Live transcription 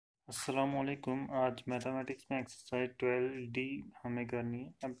अस्सलामुअलैकुम। आज मैथमेटिक्स में एक्सरसाइज 12D हमें करनी है।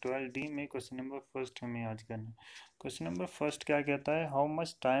 अब 12D में क्वेश्चन नंबर फर्स्ट हमें आज करना है। क्वेश्चन नंबर फर्स्ट क्या कहता है, how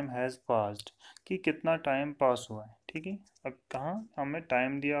much time has passed, कि कितना टाइम पास हुआ है। ठीक है, अब कहाँ हमें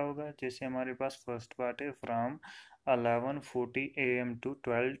टाइम दिया होगा, जैसे हमारे पास फर्स्ट पार्ट है फ्राम 11:40 AM टू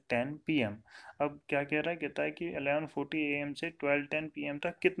 12:10 PM। अब क्या कह रहा है, कहता है कि 11:40 AM से 12:10 PM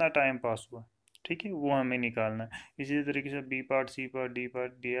तक कितना टाइम पास हुआ। ठीक है, वो हमें निकालना है। इसी तरीके से B part, C part, D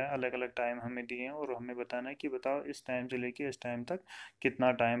part दिया है, अलग अलग टाइम हमें दिए हैं और हमें बताना है कि बताओ इस टाइम से लेके इस टाइम तक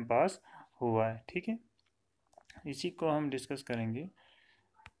कितना टाइम पास हुआ है। ठीक है, इसी को हम डिस्कस करेंगे।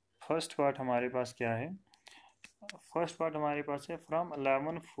 फर्स्ट पार्ट हमारे पास क्या है, फर्स्ट पार्ट हमारे पास है फ्रॉम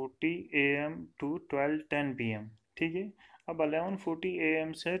 11:40 AM टू 12:10 PM। ठीक है, अब 11:40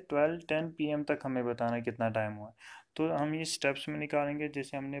 AM से 12:10 PM तक हमें बताना है कितना टाइम हुआ है। तो हम ये स्टेप्स में निकालेंगे,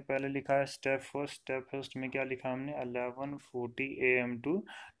 जैसे हमने पहले लिखा है स्टेप फर्स्ट में क्या लिखा हमने, 11:40 AM टू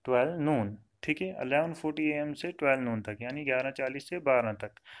 12 नून। ठीक है, 11:40 AM से 12 नून तक, यानी 11:40 से 12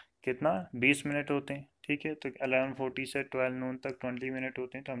 तक कितना, 20 मिनट होते हैं। ठीक है, तो 11:40 से 12 नून तक 20 मिनट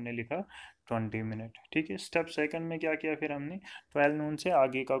होते हैं, तो हमने लिखा 20 मिनट। ठीक है, स्टेप सेकंड में क्या किया, फिर हमने 12 नून से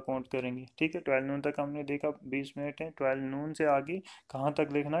आगे का काउंट करेंगे। ठीक है, 12 नून तक हमने देखा 20 मिनट है, 12 नून से आगे कहाँ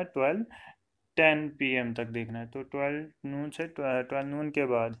तक देखना है, 12:10 PM तक देखना है। तो 12 नून से 12 नून के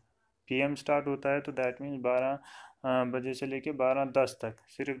बाद PM स्टार्ट होता है, तो दैट मीन्स 12 बजे से लेके 12:10 तक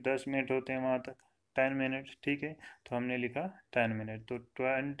सिर्फ 10 मिनट होते हैं वहाँ तक, 10 मिनट। ठीक है, तो हमने लिखा 10 मिनट, तो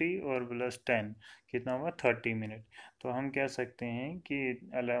 20 और +10 कितना हुआ, 30 मिनट। तो हम कह सकते हैं कि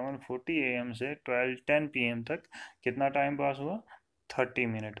 11:40 AM से 12:10 PM तक कितना टाइम पास हुआ, 30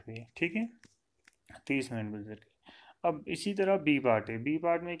 मिनट हुए। ठीक है, 30 मिनट गुजर गए। अब इसी तरह बी पार्ट है, बी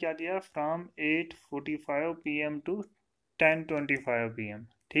पार्ट में क्या दिया, फ्रॉम 8:45 PM टू 10:25 PM।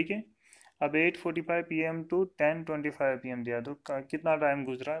 ठीक है, अब 8:45 PM टू 10:25 PM दिया, तो कितना टाइम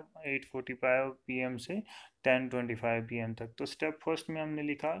गुजरा 8:45 PM से 10:25 PM तक। तो स्टेप फर्स्ट में हमने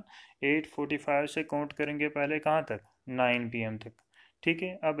लिखा 8:45 से काउंट करेंगे पहले कहाँ तक, 9 PM तक। ठीक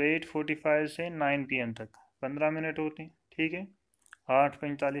है, अब 8:45 से 9 PM तक 15 मिनट होते हैं। ठीक है,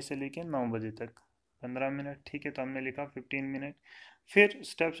 8:45 से लेके 9 बजे तक 15 मिनट। ठीक है, तो हमने लिखा 15 मिनट। फिर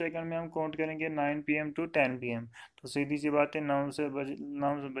स्टेप सेकंड में हम काउंट करेंगे 9 PM टू 10 PM। तो सीधी सी बात है,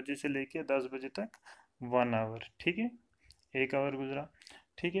 9 बजे से लेके 10 बजे तक 1 आवर। ठीक है, 1 आवर गुजरा।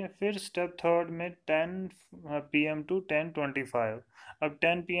 ठीक है, फिर स्टेप थर्ड में 10 PM टू 10:25। अब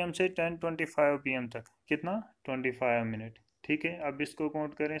 10 PM से 10:25 PM तक कितना, 25 मिनट। ठीक है, अब इसको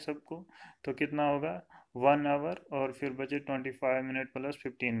काउंट करें सबको, तो कितना होगा, 1 आवर और फिर बचे 25 मिनट प्लस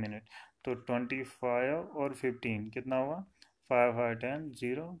 15 मिनट। तो 25 और 15 कितना हुआ, 5 5 10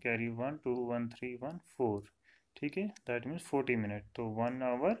 0 कैरी 1 2 1 3 1 4। ठीक है, दैट मीन्स 40 मिनट। तो 1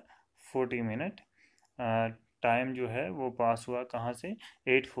 आवर 40 मिनट टाइम जो है वो पास हुआ कहाँ से,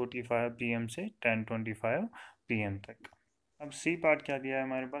 8:45 PM से 10:25 PM तक। अब सी पार्ट क्या दिया है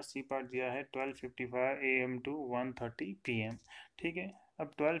हमारे पास, सी पार्ट दिया है 12:55 AM टू 1:30 PM। ठीक है,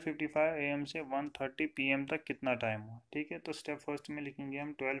 अब 12:55 AM से 1:30 PM तक कितना टाइम हुआ। ठीक है, तो स्टेप फर्स्ट में लिखेंगे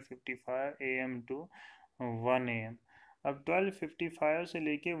हम 12:55 AM टू 1 AM। अब 12:55 से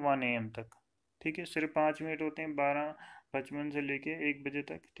लेके 1 AM तक, ठीक है, सिर्फ 5 मिनट होते हैं, 12:55 से लेके 1 बजे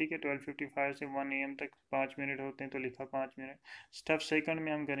तक। ठीक है, 12:55 से 1 AM तक 5 मिनट होते हैं, तो लिखा 5 मिनट। स्टेप सेकंड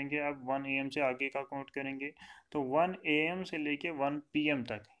में हम करेंगे, अब 1 AM से आगे का काउंट करेंगे। तो 1 AM से लेके 1 PM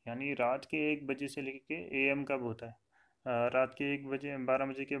तक, यानी रात के 1 बजे से लेके AM कब होता है, रात के 1 बजे, 12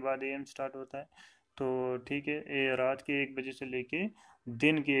 बजे के बाद AM स्टार्ट होता है। तो ठीक है, रात के 1 बजे से लेके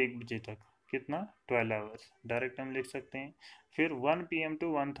दिन के 1 बजे तक कितना, 12 आवर्स डायरेक्ट हम लिख सकते हैं। फिर 1 PM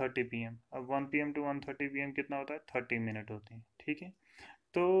टू 1:30 PM, अब 1 PM टू 1:30 PM कितना होता है, 30 मिनट होते हैं। ठीक है,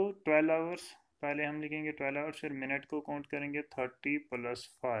 तो 12 आवर्स पहले हम लिखेंगे 12 आवर्स, फिर मिनट को काउंट करेंगे, 30 +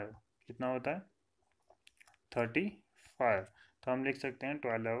 5 कितना होता है, 35। तो हम लिख सकते हैं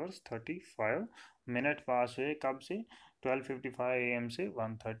 12 आवर्स 35 मिनट पास हुए, कब से, 12:55 AM से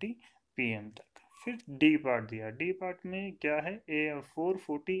 1:30 PM तक। फिर डी पार्ट दिया, डी पार्ट में क्या है,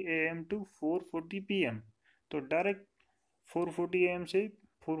 4:40 AM टू 4:40 PM। तो डायरेक्ट 4:40 AM से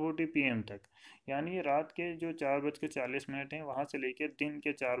 4:40 PM तक, यानी रात के जो 4:40 हैं वहाँ से लेकर दिन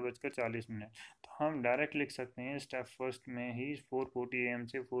के 4:40। तो हम डायरेक्ट लिख सकते हैं स्टेप फर्स्ट में ही 4:40 AM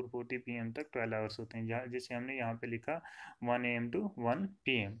से 4:40 PM तक 12 आवर्स होते हैं, जहाँ जिसे हमने यहाँ पे लिखा 1 AM टू 1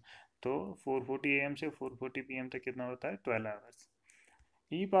 PM। तो 4:40 AM से 4:40 PM तक कितना होता है, 12 आवर्स।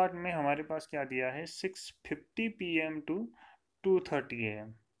 ई पार्ट में हमारे पास क्या दिया है, 6:50 PM टू 2:30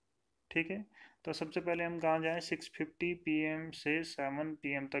 AM। ठीक है, तो सबसे पहले हम कहाँ जाएं, 6:50 PM से 7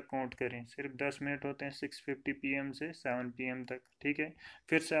 PM तक काउंट करें, सिर्फ 10 मिनट होते हैं 6:50 PM से 7 PM तक। ठीक है,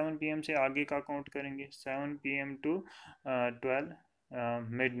 फिर 7 PM से आगे का काउंट करेंगे, 7 PM टू 12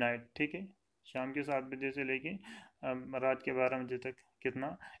 मिडनाइट, ठीक है, शाम के 7 बजे से लेके रात के 12 बजे तक कितना,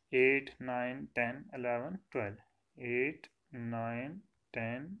 8 9 10 11 12, 8 9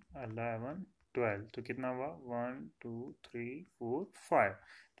 10 11 12, तो कितना हुआ 1 2 3 4 5,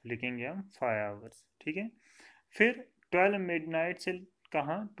 तो लिखेंगे हम 5 आवर्स, ठीक है। फिर 12 मिडनाइट से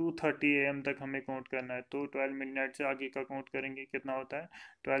कहाँ 2:30 AM तक हमें काउंट करना है, तो 12 मिडनाइट से आगे का काउंट करेंगे, कितना होता है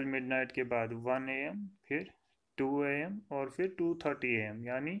 12 मिडनाइट के बाद 1 AM, फिर 2 AM और फिर 2:30 AM,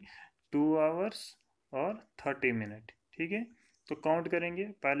 यानी 2 आवर्स और 30 मिनट, ठीक है। तो काउंट करेंगे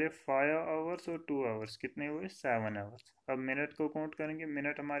पहले 5 आवर्स और 2 आवर्स, कितने हुए 7 आवर्स। अब मिनट को काउंट करेंगे,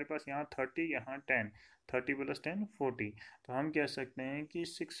 मिनट हमारे पास यहाँ 30 यहाँ 10, 30 + 10 40, तो हम कह सकते हैं कि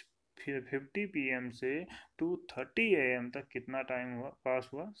 6:50 PM से 2:30 AM तक कितना टाइम हुआ पास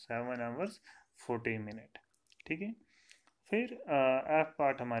हुआ, 7 आवर्स 40 मिनट, ठीक है। फिर एफ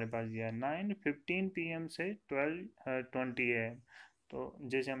पार्ट हमारे पास दिया है 9:15 PM से 12:20 AM, तो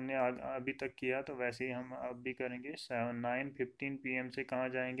जैसे हमने अभी तक किया तो वैसे ही हम अब भी करेंगे। 9:15 PM से कहाँ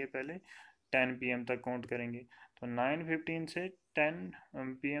जाएंगे, पहले 10 PM तक काउंट करेंगे, तो 9:15 से 10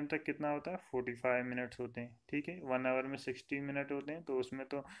 PM तक कितना होता है 45 मिनट्स होते हैं, ठीक है। 1 आवर में 60 मिनट होते हैं, तो उसमें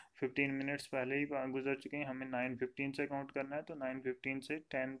तो 15 मिनट्स पहले ही गुजर चुके हैं, हमें 9:15 से काउंट करना है, तो 9:15 से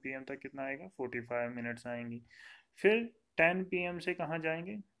 10 PM तक कितना आएगा 45 मिनट्स आएंगी। फिर 10 PM से कहाँ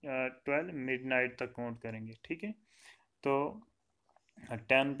जाएंगे, 12 मिडनाइट तक काउंट करेंगे, ठीक है। तो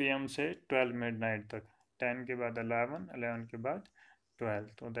 10 PM से 12 मिडनाइट तक, 10 के बाद 11, 11 के बाद 12,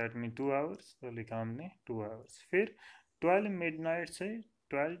 तो दैट मीन 2 आवर्स, तो लिखा हमने 2 आवर्स। फिर 12 मिडनाइट से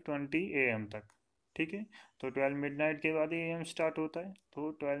 12:20 AM तक, ठीक है, तो 12 मिडनाइट के बाद AM स्टार्ट होता है,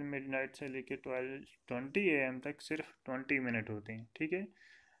 तो 12 मिडनाइट से लेके 12:20 AM तक सिर्फ 20 मिनट होते हैं, ठीक है।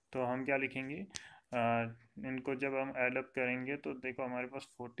 तो हम क्या लिखेंगे, इनको जब हम एडअप करेंगे तो देखो हमारे पास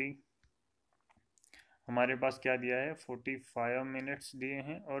 40, हमारे पास क्या दिया है 45 मिनट्स दिए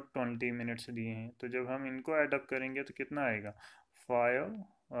हैं और 20 मिनट्स दिए हैं, तो जब हम इनको एडअप करेंगे तो कितना आएगा 5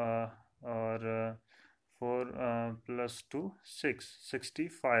 और 4 + 2 6,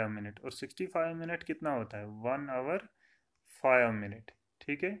 65 मिनट, और 65 मिनट कितना होता है 1 आवर 5 मिनट,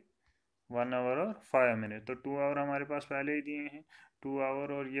 ठीक है। 1 आवर और 5 मिनट, तो 2 आवर हमारे पास पहले ही दिए हैं, 2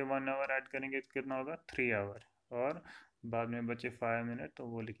 आवर और ये 1 आवर ऐड करेंगे तो कितना होगा 3 आवर, और बाद में बचे 5 मिनट, तो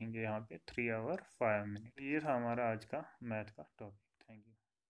वो लिखेंगे यहाँ पे 3 आवर 5 मिनट। ये था हमारा आज का मैथ का टॉपिक।